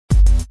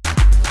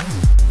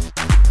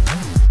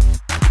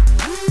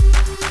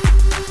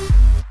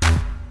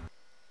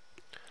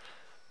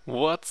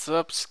What's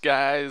up,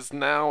 guys?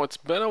 Now, it's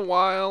been a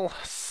while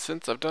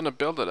since I've done a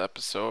Build It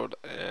episode,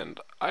 and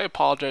I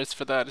apologize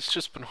for that. It's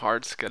just been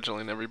hard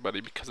scheduling everybody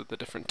because of the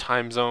different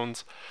time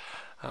zones.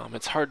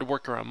 It's hard to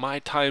work around my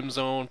time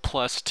zone,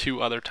 plus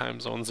two other time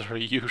zones that are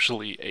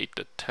usually 8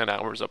 to 10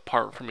 hours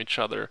apart from each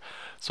other,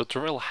 so it's a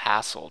real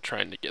hassle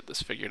trying to get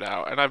this figured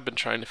out. And I've been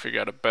trying to figure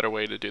out a better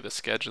way to do the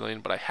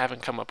scheduling, but I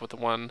haven't come up with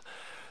one,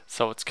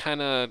 so it's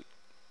kind of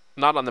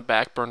not on the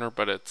back burner,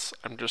 but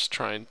I'm just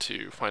trying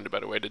to find a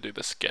better way to do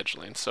the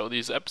scheduling. So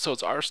these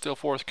episodes are still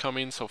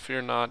forthcoming, so fear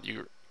not.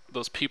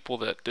 Those people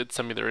that did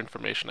send me their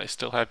information, I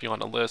still have you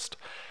on a list,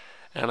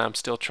 and I'm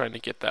still trying to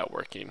get that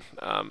working.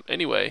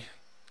 Anyway,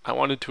 I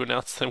wanted to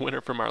announce the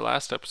winner from our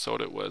last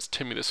episode. It was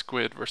Timmy the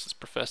Squid versus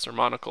Professor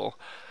Monocle,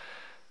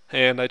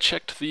 and I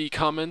checked the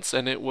comments,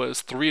 and it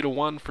was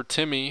 3-1 for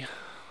Timmy.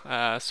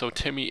 So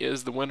Timmy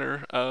is the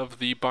winner of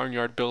the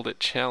Barnyard Build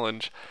It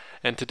Challenge.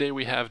 And today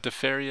we have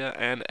Dafaria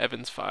and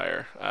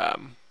Evanfire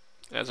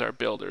as our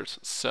builders.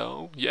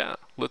 So yeah,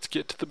 let's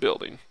get to the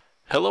building.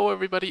 Hello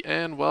everybody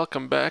and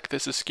welcome back.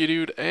 This is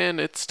Skidude and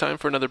it's time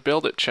for another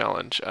Build It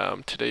challenge.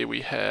 Today we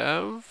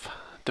have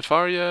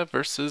Dafaria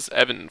versus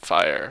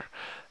Evanfire.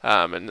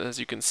 And as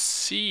you can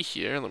see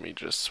here, let me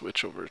just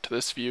switch over to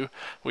this view.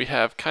 We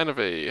have kind of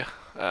a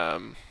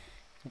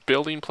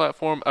building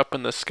platform up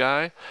in the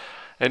sky.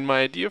 And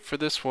my idea for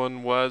this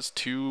one was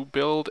to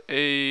build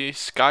a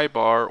sky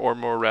bar, or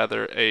more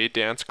rather, a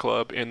dance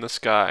club in the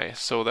sky.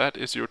 So that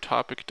is your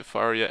topic,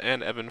 Dafaria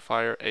and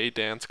Evanfire, a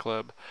dance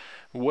club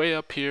way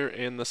up here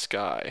in the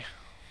sky.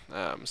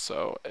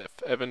 So if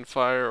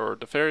Evanfire or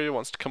Dafaria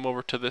wants to come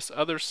over to this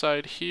other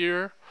side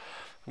here,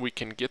 we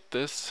can get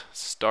this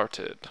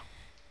started.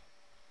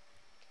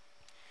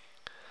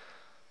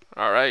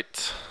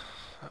 Alright,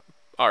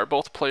 are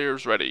both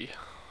players ready?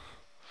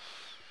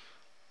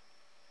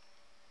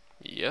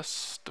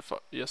 Yes,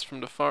 yes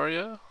from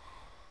Dafaria.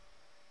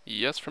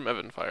 Yes from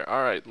Evanfire.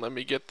 Alright, let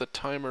me get the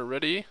timer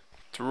ready.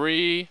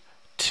 3,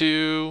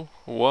 2,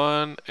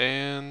 1,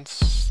 and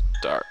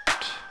start.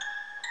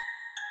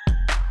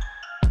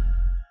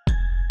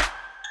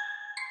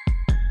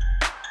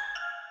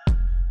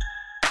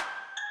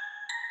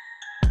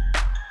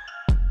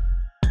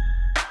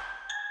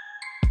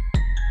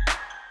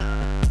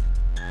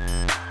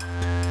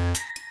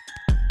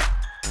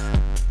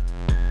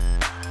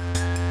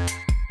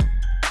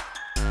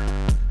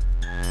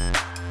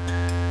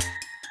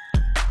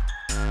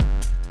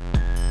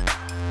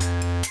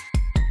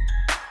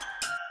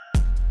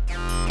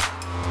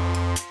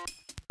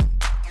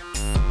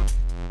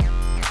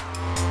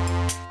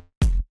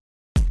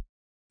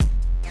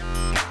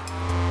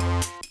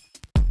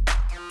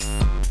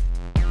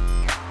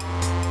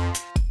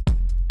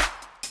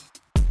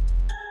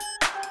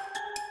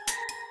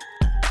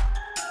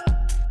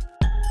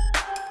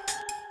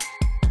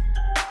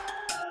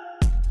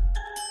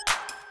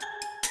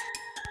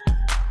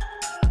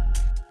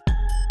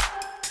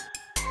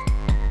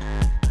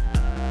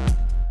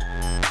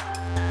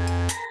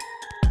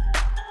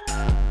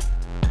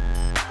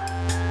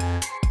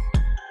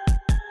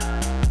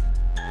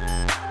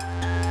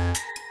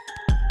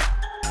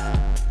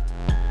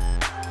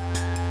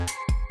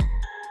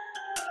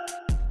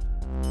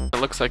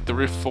 Looks like the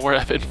roof for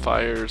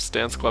Evanfire's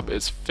dance club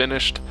is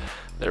finished.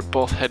 They're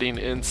both heading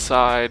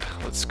inside.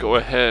 Let's go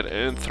ahead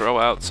and throw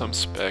out some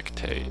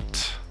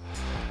spectate.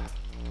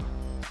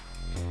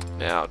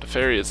 Now,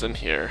 Dafaria is in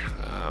here.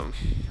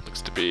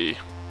 Looks to be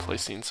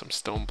placing some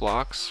stone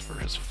blocks for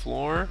his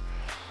floor,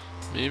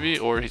 maybe,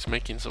 or he's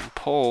making some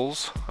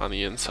poles on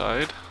the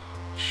inside.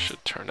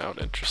 Should turn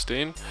out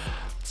interesting.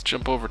 Let's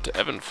jump over to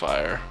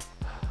Evanfire.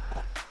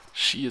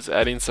 She is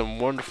adding some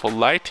wonderful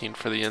lighting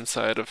for the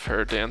inside of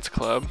her dance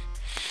club.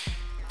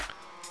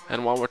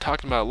 And while we're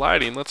talking about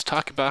lighting, let's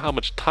talk about how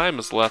much time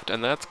is left,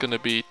 and that's going to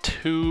be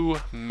 2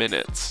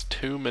 minutes.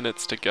 2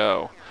 minutes to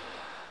go.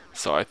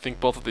 So I think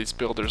both of these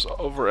builders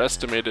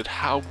overestimated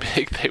how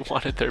big they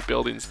wanted their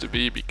buildings to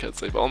be because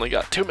they've only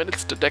got 2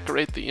 minutes to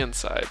decorate the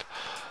inside.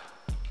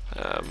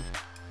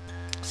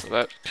 So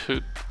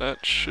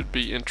that should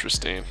be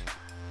interesting.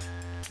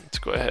 Let's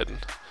go ahead and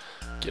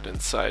get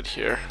inside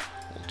here.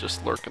 We'll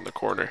just lurk in the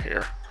corner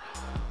here.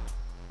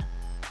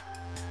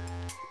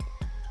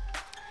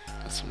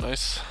 Some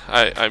nice.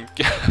 I'm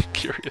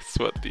curious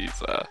what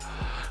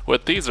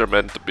these are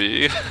meant to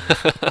be.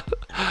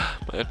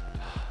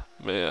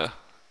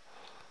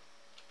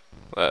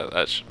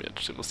 That should be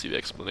interesting. We'll see the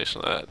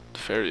explanation of that.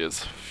 Dafaria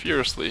is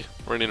furiously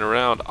running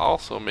around,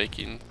 also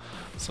making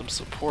some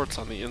supports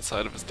on the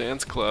inside of his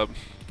dance club.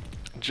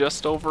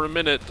 Just over a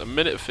minute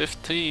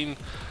 15.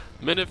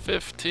 Minute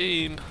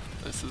 15.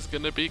 This is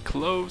gonna be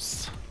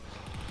close.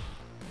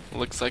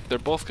 Looks like they're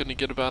both going to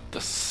get about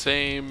the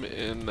same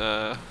in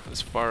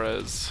as far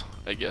as,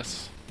 I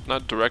guess,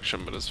 not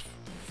direction, but as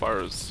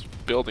far as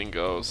building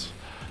goes.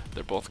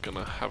 They're both going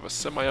to have a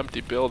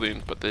semi-empty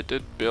building, but they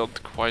did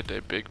build quite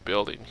a big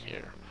building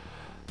here.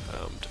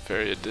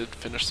 Dafaria did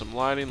finish some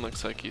lighting.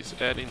 Looks like he's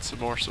adding some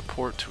more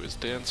support to his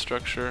dance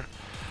structure.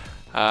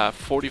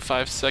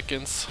 45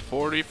 seconds.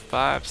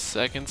 45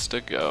 seconds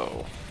to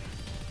go.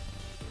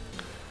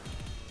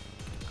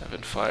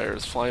 Evanfire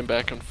is flying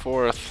back and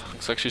forth.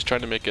 Looks like she's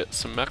trying to make it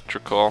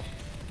symmetrical.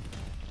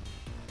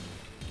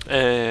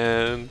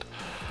 And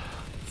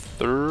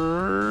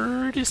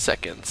 30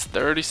 seconds.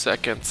 30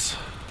 seconds.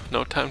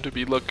 No time to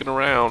be looking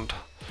around.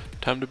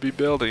 Time to be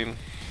building.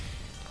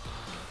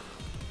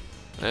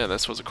 Yeah,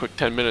 this was a quick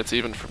 10 minutes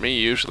even for me.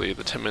 Usually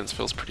the 10 minutes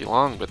feels pretty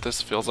long, but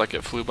this feels like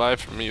it flew by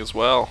for me as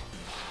well.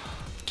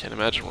 Can't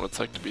imagine what it's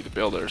like to be the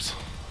builders.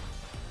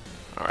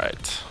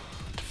 Alright.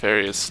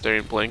 Dafaria is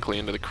staring blankly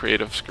into the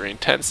creative screen.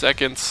 10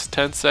 seconds.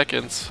 10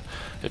 seconds.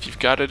 If you've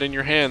got it in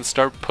your hand,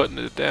 start putting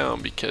it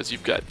down because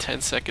you've got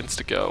 10 seconds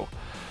to go.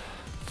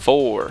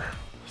 4,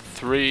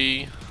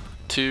 3,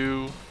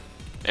 2,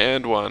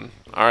 and 1.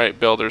 Alright,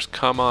 builders,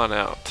 come on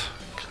out.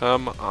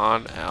 Come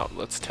on out.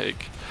 Let's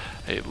take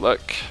a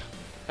look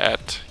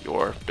at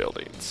your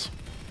buildings.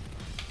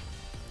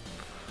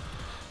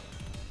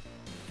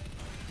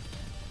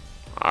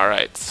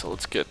 Alright, so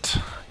let's get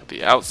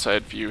the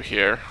outside view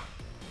here.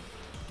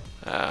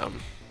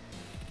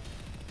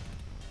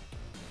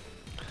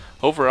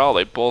 Overall,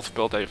 they both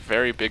built a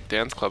very big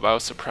dance club. I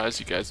was surprised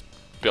you guys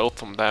built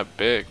them that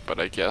big, but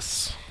I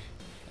guess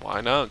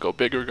why not? Go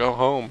big or go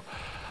home.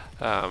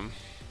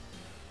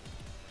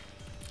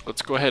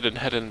 Let's go ahead and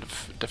head into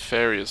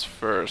Dafaria's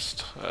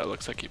first.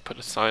 Looks like he put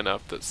a sign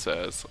up that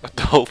says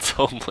adults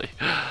only.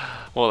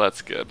 Well,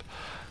 that's good.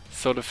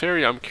 So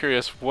Dafaria, I'm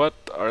curious, what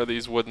are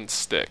these wooden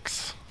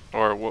sticks?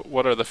 Or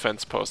what are the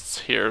fence posts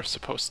here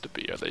supposed to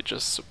be? Are they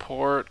just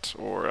support,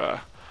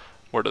 or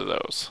what are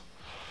those?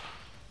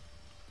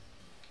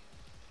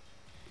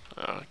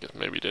 I guess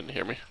maybe you didn't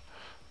hear me.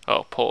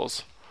 Oh,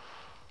 poles.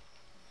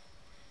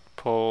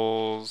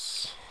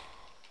 Poles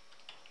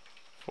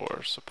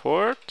for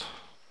support.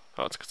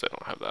 Oh, it's because I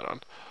don't have that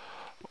on.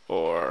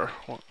 Or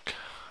what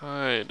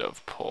kind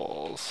of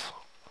poles?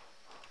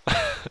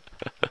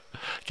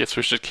 Guess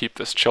we should keep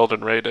this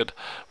children rated.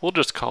 We'll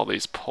just call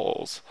these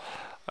poles.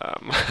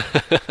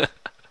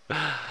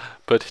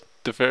 But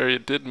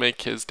Dafaria did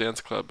make his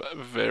dance club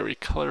very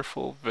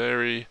colorful,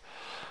 very,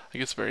 I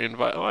guess very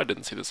oh, I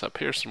didn't see this up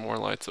here. Some more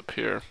lights up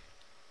here.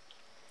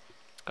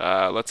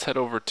 Let's head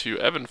over to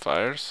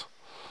Evanfire's.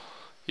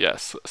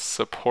 Yes,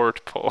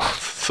 support poles.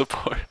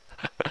 Support.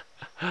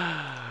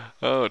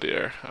 Oh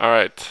dear.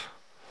 Alright.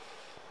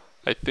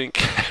 I think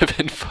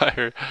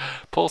Evanfire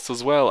Pulse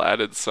as well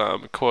added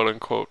some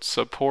quote-unquote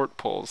support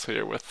poles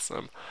here with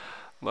some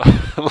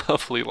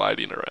lovely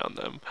lighting around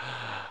them.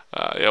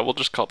 Yeah, we'll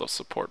just call those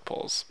support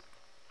poles.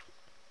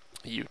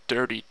 You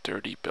dirty,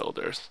 dirty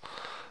builders.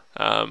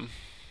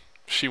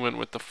 She went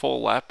with the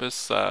full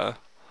lapis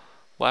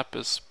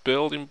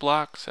building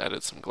blocks,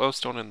 added some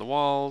glowstone in the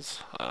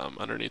walls,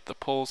 underneath the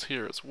poles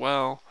here as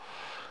well.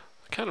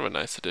 Kind of a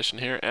nice addition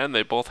here, and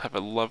they both have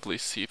a lovely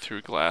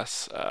see-through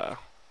glass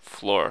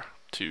floor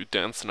to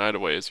dance the night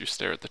away as you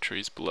stare at the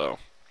trees below.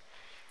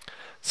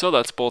 So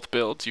that's both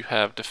builds. You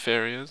have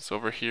Dafaria's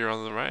over here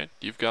on the right.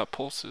 You've got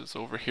Pulse's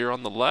over here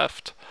on the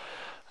left.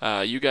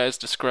 You guys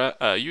decide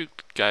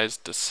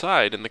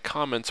in the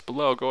comments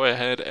below. Go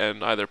ahead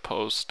and either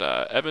post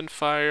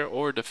Evanfire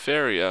or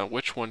Dafaria,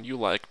 which one you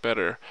like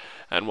better,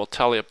 and we'll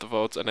tally up the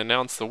votes and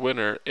announce the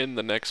winner in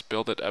the next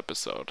Build It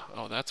episode.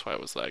 Oh, that's why I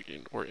was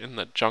lagging. We're in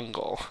the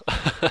jungle.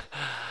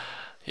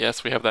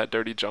 Yes, we have that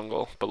dirty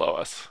jungle below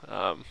us.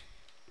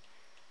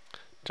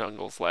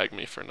 Jungles lag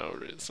me for no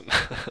reason.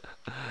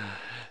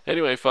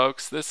 Anyway,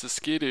 folks, this is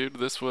Skidude.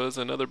 This was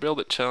another Build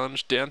It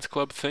challenge, dance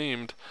club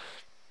themed.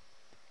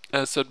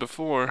 As said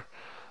before,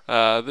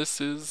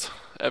 this is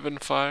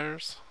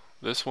Evanfire's.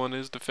 This one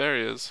is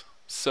Dafaria's.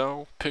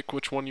 So pick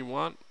which one you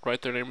want,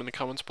 write their name in the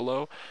comments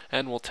below,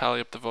 and we'll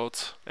tally up the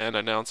votes and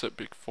announce it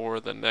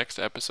before the next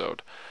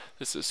episode.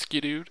 This is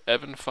Skidude,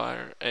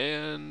 Evanfire,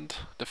 and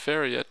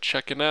Dafaria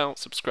checking out.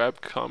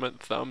 Subscribe, comment,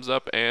 thumbs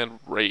up, and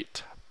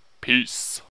rate. Peace.